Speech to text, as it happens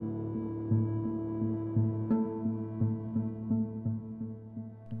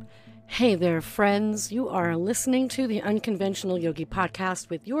Hey there, friends. You are listening to the Unconventional Yogi Podcast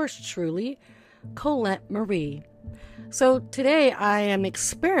with yours truly, Colette Marie. So today I am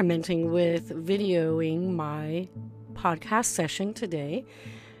experimenting with videoing my podcast session today,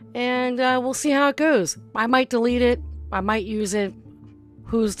 and we'll see how it goes. I might delete it. I might use it.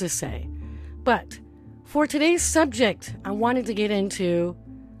 Who's to say? But for today's subject, I wanted to get into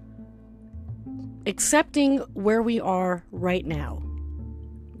accepting where we are right now.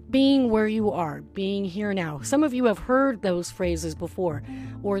 Being where you are, being here now. Some of you have heard those phrases before,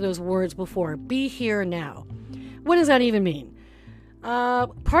 or those words before. Be here now. What does that even mean?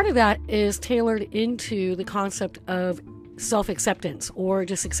 Part of that is tailored into the concept of self-acceptance, or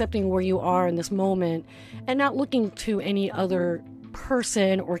just accepting where you are in this moment and not looking to any other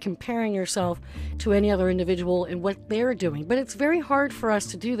person or comparing yourself to any other individual and what they're doing. But it's very hard for us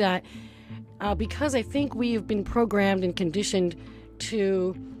to do that because I think we've been programmed and conditioned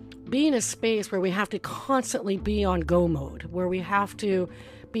to be in a space where we have to constantly be on go mode, where we have to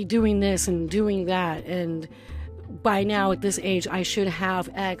be doing this and doing that. And by now at this age, I should have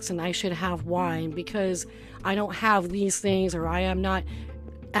X and I should have Y. And because I don't have these things, or I am not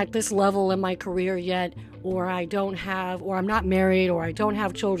at this level in my career yet, or I'm not married, or I don't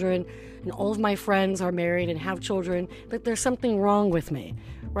have children, and all of my friends are married and have children, that there's something wrong with me,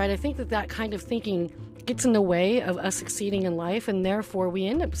 right? I think that kind of thinking gets in the way of us succeeding in life, and therefore we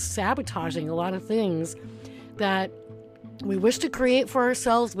end up sabotaging a lot of things that we wish to create for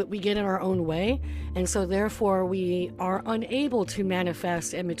ourselves, but we get in our own way. And so therefore we are unable to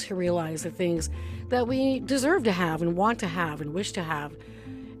manifest and materialize the things that we deserve to have and want to have and wish to have.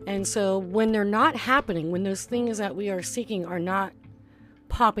 And so when they're not happening, when those things that we are seeking are not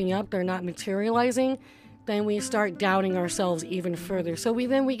popping up, they're not materializing, then we start doubting ourselves even further. So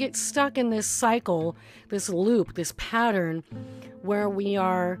we get stuck in this cycle, this loop, this pattern where we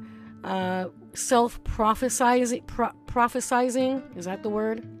are self-prophesizing. Is that the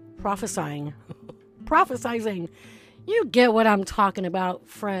word? Prophesying. Prophesizing. You get what I'm talking about,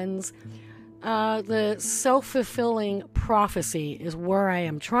 friends. The self-fulfilling prophecy is where I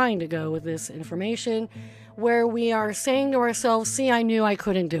am trying to go with this information, where we are saying to ourselves, see, I knew I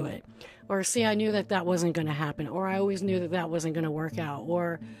couldn't do it. Or, see, I knew that wasn't going to happen. Or, I always knew that wasn't going to work out.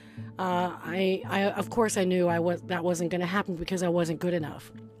 Or, of course I knew that wasn't going to happen because I wasn't good enough.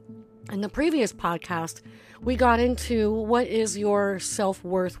 In the previous podcast, we got into what is your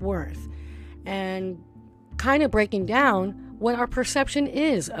self-worth worth, and kind of breaking down what our perception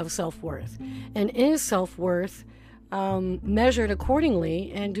is of self-worth. And is self-worth measured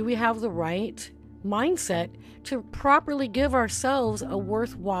accordingly? And do we have the right mindset to properly give ourselves a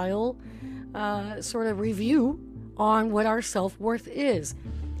worthwhile sort of review on what our self-worth is?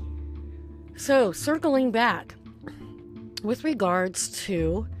 So, circling back with regards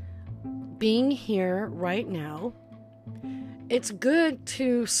to being here right now, it's good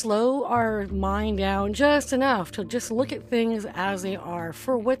to slow our mind down just enough to just look at things as they are,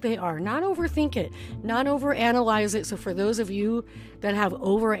 for what they are. Not overthink it, not overanalyze it. So for those of you that have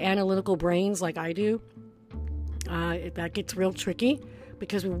over-analytical brains like I do, that gets real tricky,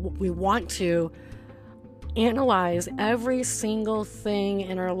 because we want to analyze every single thing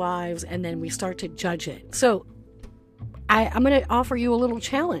in our lives, and then we start to judge it. So I'm going to offer you a little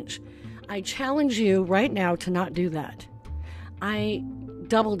challenge. I challenge you right now to not do that. I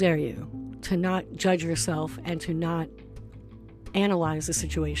double dare you to not judge yourself and to not analyze the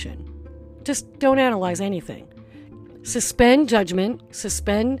situation. Just don't analyze anything. Suspend judgment,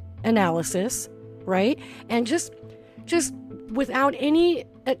 suspend analysis, right? And just without any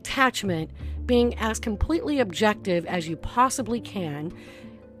attachment, being as completely objective as you possibly can,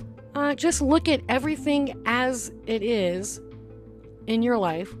 just look at everything as it is in your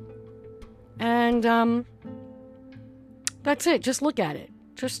life, and that's it. Just look at it.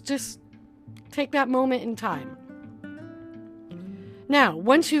 Just take that moment in time. Now,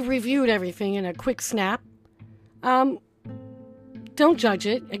 once you've reviewed everything in a quick snap, don't judge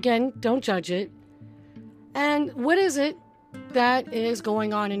it. Again, don't judge it. And what is it that is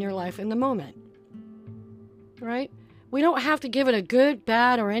going on in your life in the moment? Right? We don't have to give it a good,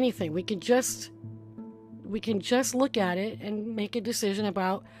 bad, or anything. We can just look at it and make a decision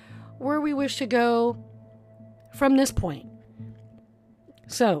about where we wish to go from this point.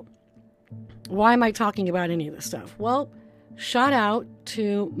 So, why am I talking about any of this stuff? Well, shout out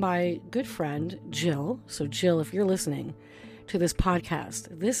to my good friend, Jill. So, Jill, if you're listening to this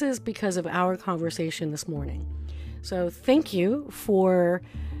podcast, this is because of our conversation this morning. So, thank you for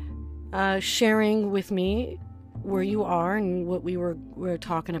sharing with me where you are and what we were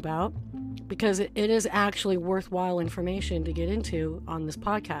talking about. because it is actually worthwhile information to get into on this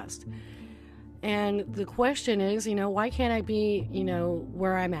podcast. And the question is, why can't I be,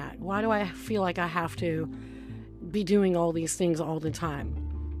 where I'm at? Why do I feel like I have to be doing all these things all the time?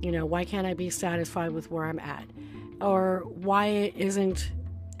 Why can't I be satisfied with where I'm at? Or why isn't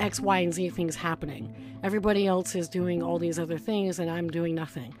X, Y, and Z things happening? Everybody else is doing all these other things and I'm doing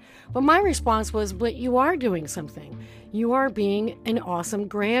nothing. But my response was, but you are doing something. You are being an awesome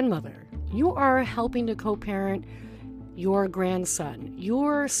grandmother. You are helping to co-parent your grandson.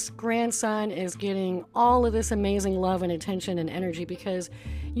 Your grandson is getting all of this amazing love and attention and energy because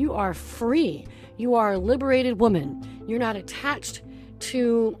you are free. You are a liberated woman. You're not attached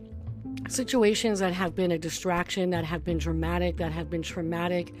to situations that have been a distraction, that have been dramatic, that have been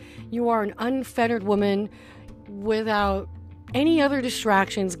traumatic. You are an unfettered woman without any other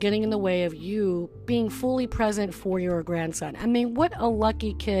distractions getting in the way of you being fully present for your grandson. I mean, what a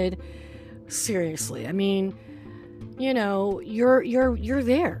lucky kid. Seriously. I mean, you're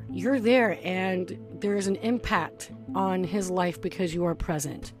there. You're there, and there is an impact on his life because you are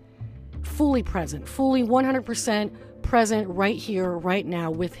present. Fully 100% present right here, right now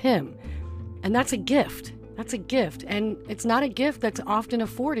with him. And that's a gift. That's a gift. And it's not a gift that's often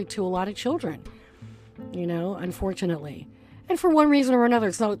afforded to a lot of children, unfortunately. And for one reason or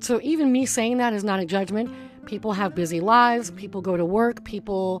another. So even me saying that is not a judgment. People have busy lives. People go to work.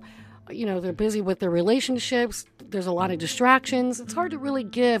 People, they're busy with their relationships. There's a lot of distractions. It's hard to really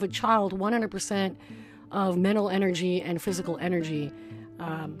give a child 100% of mental energy and physical energy.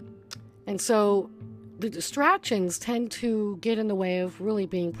 And so the distractions tend to get in the way of really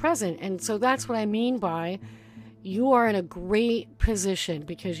being present. And so that's what I mean by you are in a great position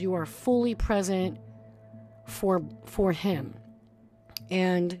because you are fully present for him.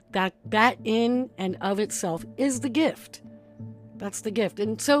 And that in and of itself is the gift. That's the gift.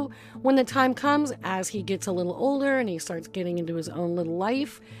 And so when the time comes, as he gets a little older and he starts getting into his own little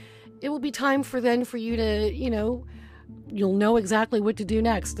life, it will be time for you to, you'll know exactly what to do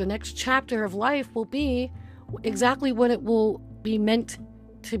next. The next chapter of life will be exactly what it will be meant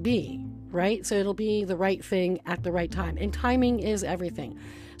to be, right? So it'll be the right thing at the right time. And timing is everything.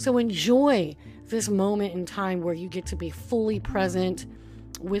 So enjoy this moment in time where you get to be fully present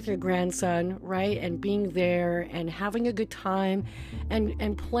with your grandson, right? And being there and having a good time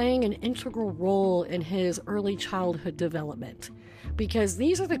and playing an integral role in his early childhood development. Because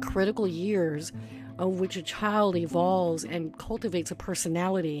these are the critical years of which a child evolves and cultivates a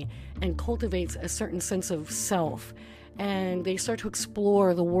personality and cultivates a certain sense of self. And they start to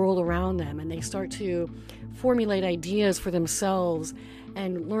explore the world around them, and they start to formulate ideas for themselves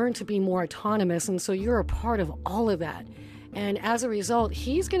and learn to be more autonomous. And so you're a part of all of that. And as a result,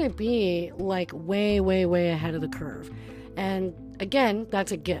 he's going to be like way, way, way ahead of the curve. And again,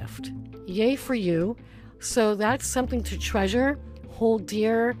 that's a gift. Yay for you. So that's something to treasure, hold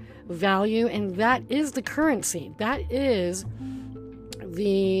dear, value, and that is the currency. That is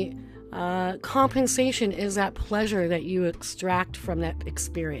the compensation, is that pleasure that you extract from that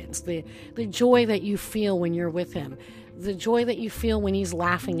experience, the joy that you feel when you're with him, the joy that you feel when he's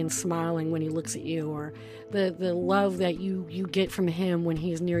laughing and smiling when he looks at you, or the love that you get from him when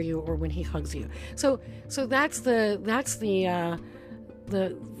he's near you or when he hugs you. So that's the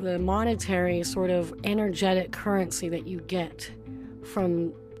monetary sort of energetic currency that you get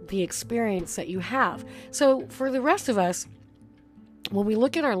from the experience that you have. So for the rest of us, when we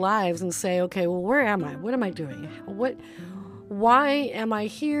look at our lives and say, okay, well, where am I? What am I doing? Why am I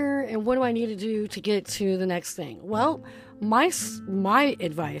here? And what do I need to do to get to the next thing? Well, my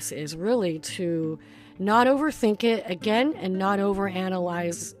advice is really to not overthink it again and not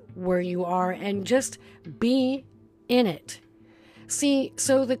overanalyze where you are and just be in it. See,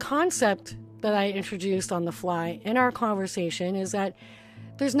 so the concept that I introduced on the fly in our conversation is that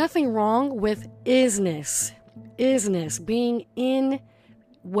there's nothing wrong with isness, being in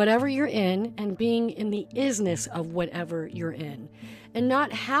whatever you're in and being in the isness of whatever you're in, and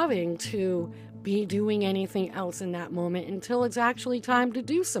not having to be doing anything else in that moment until it's actually time to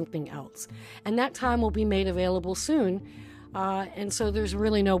do something else. And that time will be made available soon. And so there's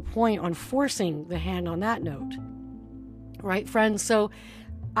really no point on forcing the hand on that note. Right, friends? So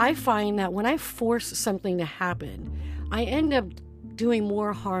I find that when I force something to happen, I end up doing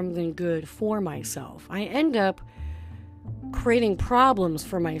more harm than good for myself. I end up creating problems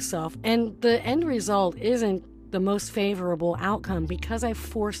for myself, and the end result isn't the most favorable outcome because I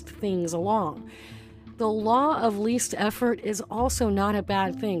forced things along. The law of least effort is also not a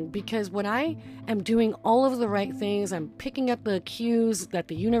bad thing, because when I am doing all of the right things, I'm picking up the cues that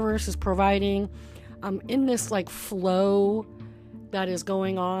the universe is providing, I'm in this like flow that is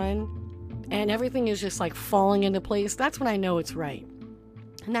going on, and everything is just like falling into place, that's when I know it's right.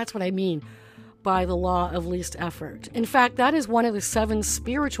 And that's what I mean by the law of least effort. In fact, that is one of the 7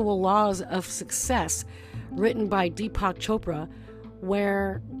 spiritual laws of success written by Deepak Chopra,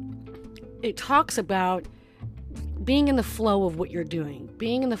 where it talks about being in the flow of what you're doing,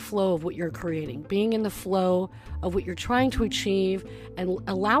 being in the flow of what you're creating, being in the flow of what you're trying to achieve, and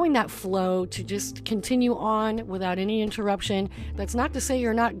allowing that flow to just continue on without any interruption. That's not to say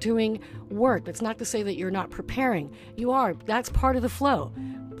you're not doing work. That's not to say that you're not preparing. You are. That's part of the flow.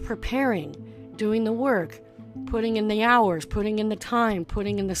 Preparing, doing the work, putting in the hours, putting in the time,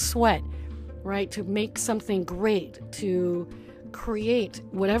 putting in the sweat, right, to make something great, to create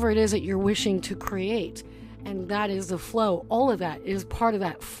whatever it is that you're wishing to create. And that is the flow. All of that is part of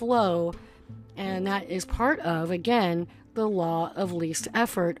that flow. And that is part of, again, the law of least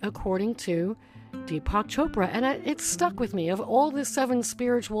effort, according to Deepak Chopra. And it stuck with me. Of all the 7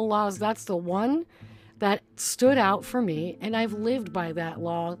 spiritual laws, that's the one that stood out for me. And I've lived by that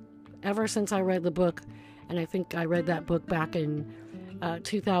law ever since I read the book. And I think I read that book back in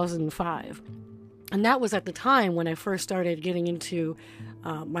 2005. And that was at the time when I first started getting into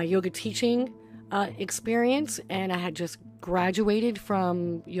my yoga teaching experience, and I had just graduated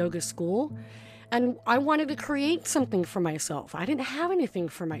from yoga school, and I wanted to create something for myself. I didn't have anything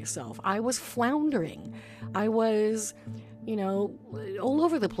for myself. I was floundering. I was, all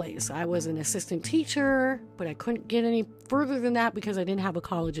over the place. I was an assistant teacher, but I couldn't get any further than that because I didn't have a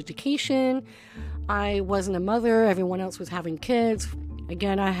college education. I wasn't a mother. Everyone else was having kids.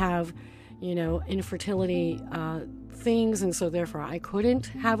 Again, I have, infertility things, and so therefore I couldn't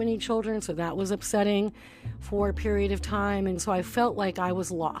have any children, so that was upsetting for a period of time. And so I felt like I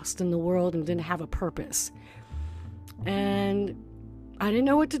was lost in the world and didn't have a purpose, and I didn't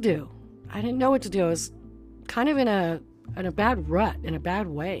know what to do. I was kind of in a bad rut, in a bad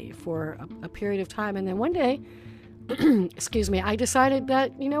way for a period of time. And then one day, excuse me, I decided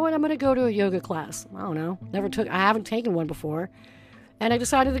that, I'm going to go to a yoga class. I don't know, I haven't taken one before, and I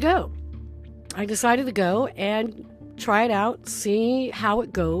decided to go and try it out, see how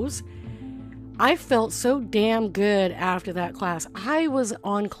it goes. I felt so damn good after that class. I was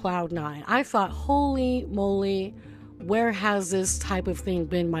on cloud 9. I thought, holy moly, where has this type of thing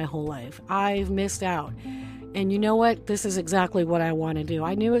been my whole life? I've missed out. And you know what? This is exactly what I want to do.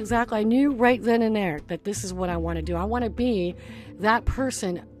 I knew right then and there that this is what I want to do. I want to be that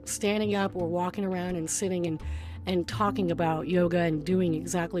person standing up or walking around and sitting and talking about yoga and doing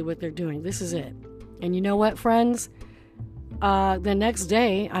exactly what they're doing. This is it. And you know what, friends? The next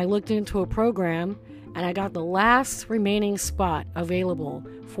day, I looked into a program, and I got the last remaining spot available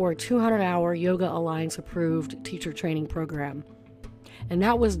for a 200-hour Yoga Alliance approved teacher training program. And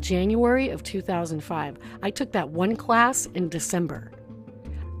that was January of 2005. I took that one class in December.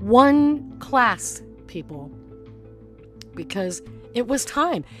 One class, people. Because it was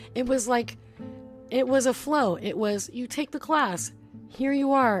time. It was a flow. It was, you take the class. Here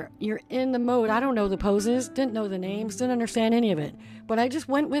you are. You're in the mode. I don't know the poses, didn't know the names, didn't understand any of it. But I just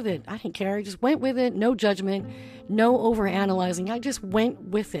went with it. I didn't care. I just went with it. No judgment, no overanalyzing. I just went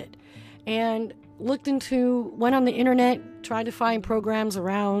with it. And went on the internet, tried to find programs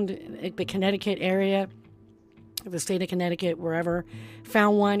around the Connecticut area, the state of Connecticut, wherever.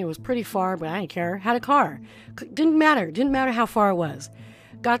 Found one. It was pretty far, but I didn't care. Had a car. Didn't matter how far it was.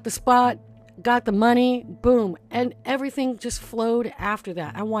 Got the spot. Got the money, boom, and everything just flowed after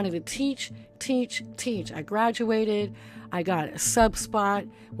that. I wanted to teach. I graduated. I got a sub spot,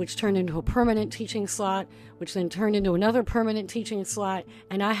 which turned into a permanent teaching slot, which then turned into another permanent teaching slot,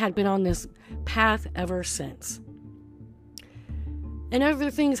 and I had been on this path ever since. And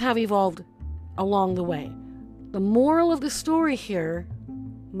other things have evolved along the way. The moral of the story here,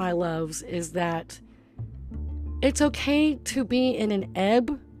 my loves, is that it's okay to be in an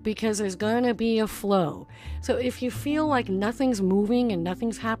ebb, because there's going to be a flow. So if you feel like nothing's moving and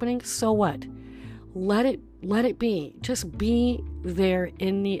nothing's happening, so what? Let it be. Just be there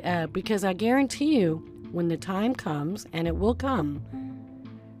in the ebb, because I guarantee you, when the time comes, and it will come,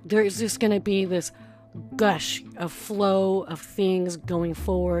 there's just going to be this gush of flow of things going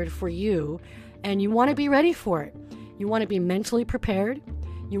forward for you, and you want to be ready for it. You want to be mentally prepared.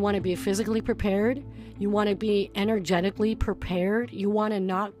 You want to be physically prepared. You want to be energetically prepared. You want to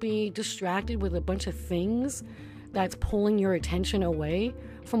not be distracted with a bunch of things that's pulling your attention away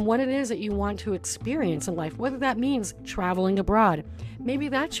from what it is that you want to experience in life, whether that means traveling abroad. Maybe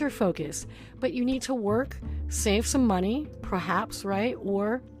that's your focus, but you need to work, save some money, perhaps, right?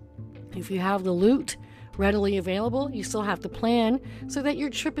 Or if you have the loot readily available, you still have to plan so that your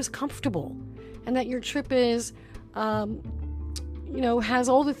trip is comfortable and that your trip is, has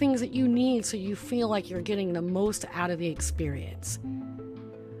all the things that you need so you feel like you're getting the most out of the experience.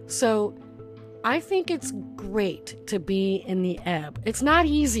 So I think it's great to be in the ebb. It's not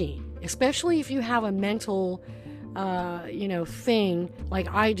easy, especially if you have a mental thing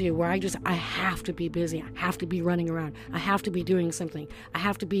like I do, where I have to be busy. I have to be running around. I have to be doing something. I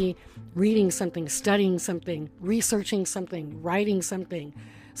have to be reading something, studying something, researching something, writing something.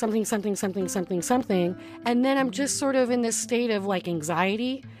 Something. And then I'm just sort of in this state of like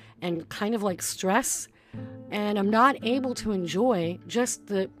anxiety and kind of like stress. And I'm not able to enjoy just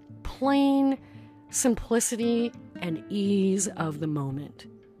the plain simplicity and ease of the moment,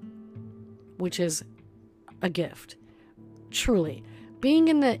 which is a gift. Truly. Being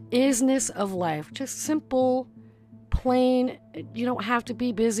in the isness of life, just simple, plain. You don't have to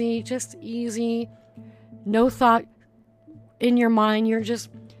be busy, just easy. No thought in your mind. You're just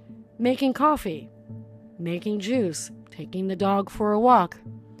making coffee, making juice, taking the dog for a walk,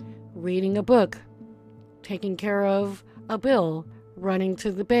 reading a book, taking care of a bill, running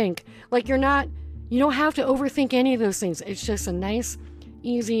to the bank. Like you don't have to overthink any of those things. It's just a nice,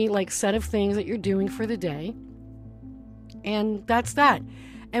 easy like set of things that you're doing for the day. And that's that.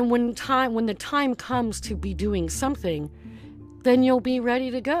 And when the time comes to be doing something, then you'll be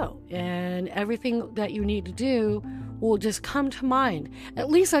ready to go. And everything that you need to do will just come to mind. At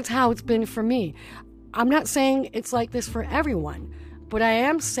least that's how it's been for me. I'm not saying it's like this for everyone, but I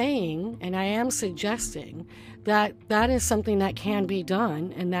am saying and I am suggesting that that is something that can be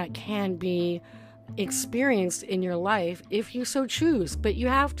done and that can be experienced in your life if you so choose. But you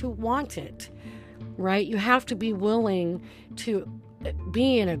have to want it, right? You have to be willing to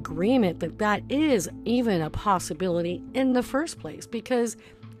be in agreement that that is even a possibility in the first place, because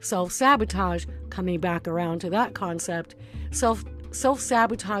self-sabotage, coming back around to that concept,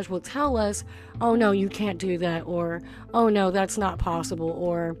 self-sabotage will tell us, oh no, you can't do that, or oh no, that's not possible,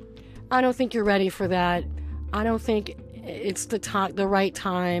 or I don't think you're ready for that, I don't think it's the right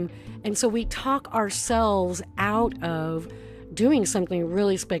time. And so we talk ourselves out of doing something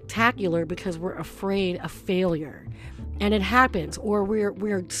really spectacular because we're afraid of failure. And it happens, or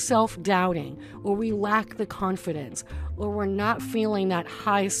we're self-doubting, or we lack the confidence, or we're not feeling that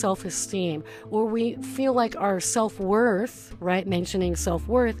high self-esteem, or we feel like our self-worth, right, mentioning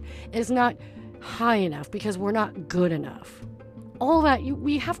self-worth, is not high enough because we're not good enough. All that,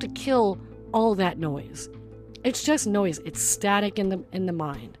 we have to kill all that noise. It's just noise. It's static in the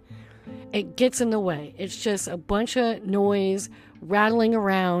mind. It gets in the way. It's just a bunch of noise rattling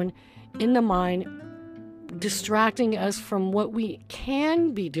around in the mind, distracting us from what we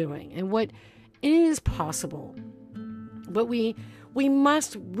can be doing and what is possible. But we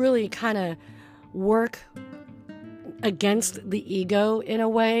must really kind of work against the ego in a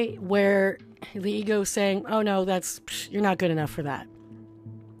way where the ego is saying, oh no, you're not good enough for that.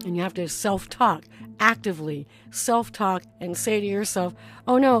 And you have to self-talk, actively self-talk, and say to yourself,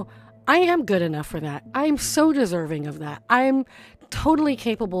 oh no, I am good enough for that. I am so deserving of that. I'm totally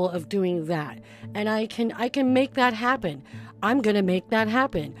capable of doing that. And I can make that happen. I'm going to make that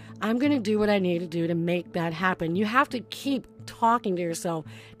happen. I'm going to do what I need to do to make that happen. You have to keep talking to yourself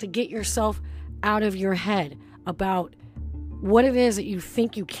to get yourself out of your head about what it is that you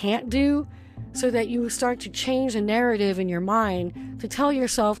think you can't do, so that you start to change the narrative in your mind to tell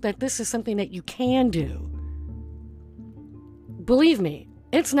yourself that this is something that you can do. Believe me,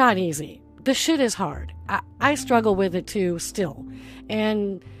 it's not easy. The shit is hard. I struggle with it too still.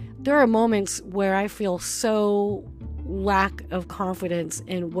 And there are moments where I feel so lack of confidence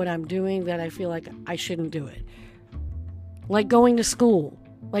in what I'm doing that I feel like I shouldn't do it. Like going to school,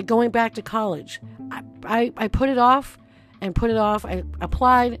 like going back to college. I put it off and put it off. I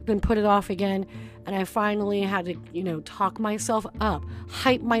applied, then put it off again. And I finally had to, talk myself up,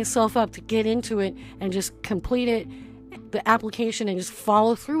 hype myself up to get into it and just complete it, the application, and just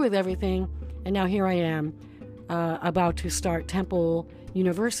follow through with everything. And now here I am, about to start Temple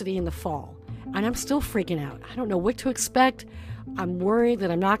University in the fall. And I'm still freaking out. I don't know what to expect. I'm worried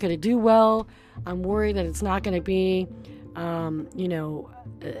that I'm not going to do well. I'm worried that it's not going to be,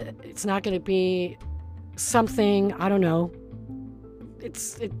 it's not going to be something, I don't know.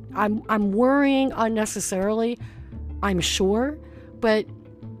 I'm worrying unnecessarily, I'm sure, but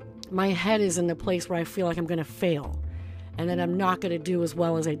my head is in the place where I feel like I'm going to fail. And then I'm not going to do as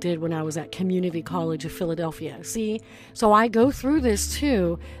well as I did when I was at Community College of Philadelphia. See? So I go through this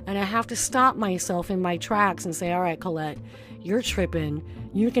too, and I have to stop myself in my tracks and say, all right, Colette, you're tripping.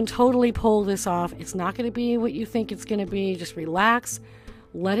 You can totally pull this off. It's not going to be what you think it's going to be. Just relax.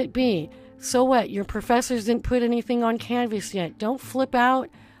 Let it be. So what? Your professors didn't put anything on Canvas yet. Don't flip out.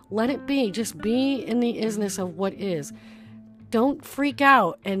 Let it be. Just be in the isness of what is. don't freak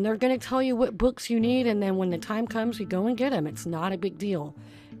out. And they're going to tell you what books you need. And then when the time comes, you go and get them. It's not a big deal.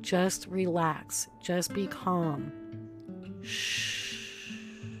 Just relax. Just be calm. Shh.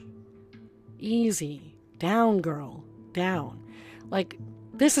 Easy. Down, girl. Down. Like,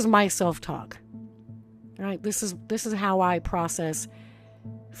 this is my self-talk. All right? This is how I process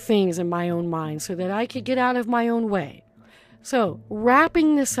things in my own mind so that I could get out of my own way. So,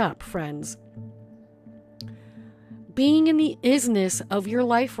 wrapping this up, friends, being in the isness of your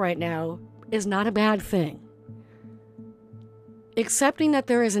life right now is not a bad thing. Accepting that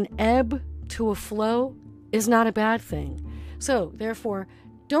there is an ebb to a flow is not a bad thing. So, therefore,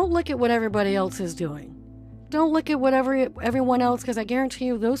 don't look at what everybody else is doing. Don't look at everyone else, because I guarantee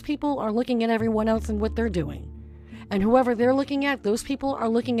you those people are looking at everyone else and what they're doing. And whoever they're looking at, those people are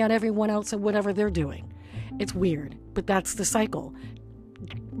looking at everyone else and whatever they're doing. It's weird, but that's the cycle.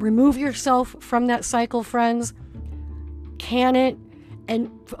 Remove yourself from that cycle, friends. Can it, and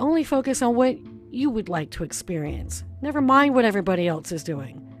only focus on what you would like to experience. Never mind what everybody else is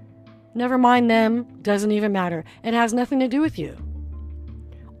doing. Never mind them. Doesn't even matter. It has nothing to do with you.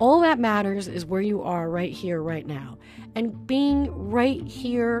 All that matters is where you are right here, right now. And being right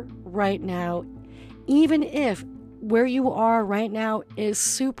here, right now, even if where you are right now is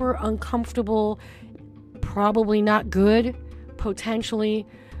super uncomfortable, probably not good, potentially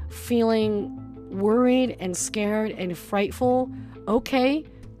feeling worried and scared and frightful, okay,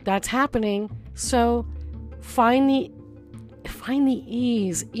 that's happening. So find the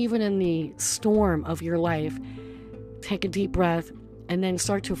ease even in the storm of your life. Take a deep breath and then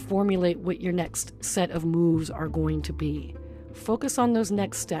start to formulate what your next set of moves are going to be. Focus on those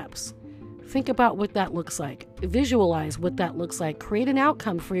next steps. Think about what that looks like. Visualize what that looks like. Create an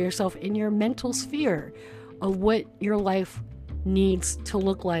outcome for yourself in your mental sphere of what your life needs to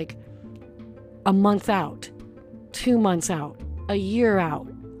look like a month out, 2 months out, a year out,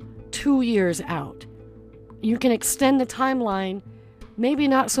 2 years out. You can extend the timeline, maybe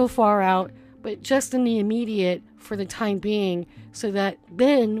not so far out, but just in the immediate for the time being, so that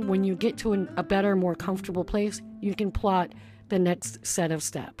then when you get to a better, more comfortable place, you can plot the next set of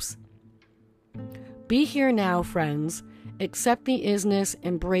steps. Be here now, friends. Accept the isness,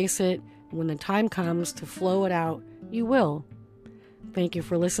 embrace it. When the time comes to flow it out, you will. Thank you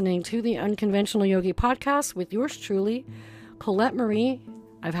for listening to the Unconventional Yogi Podcast with yours truly, Colette Marie.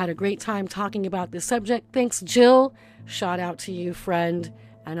 I've had a great time talking about this subject. Thanks, Jill. Shout out to you, friend.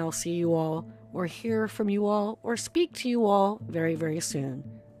 And I'll see you all, or hear from you all, or speak to you all very, very soon.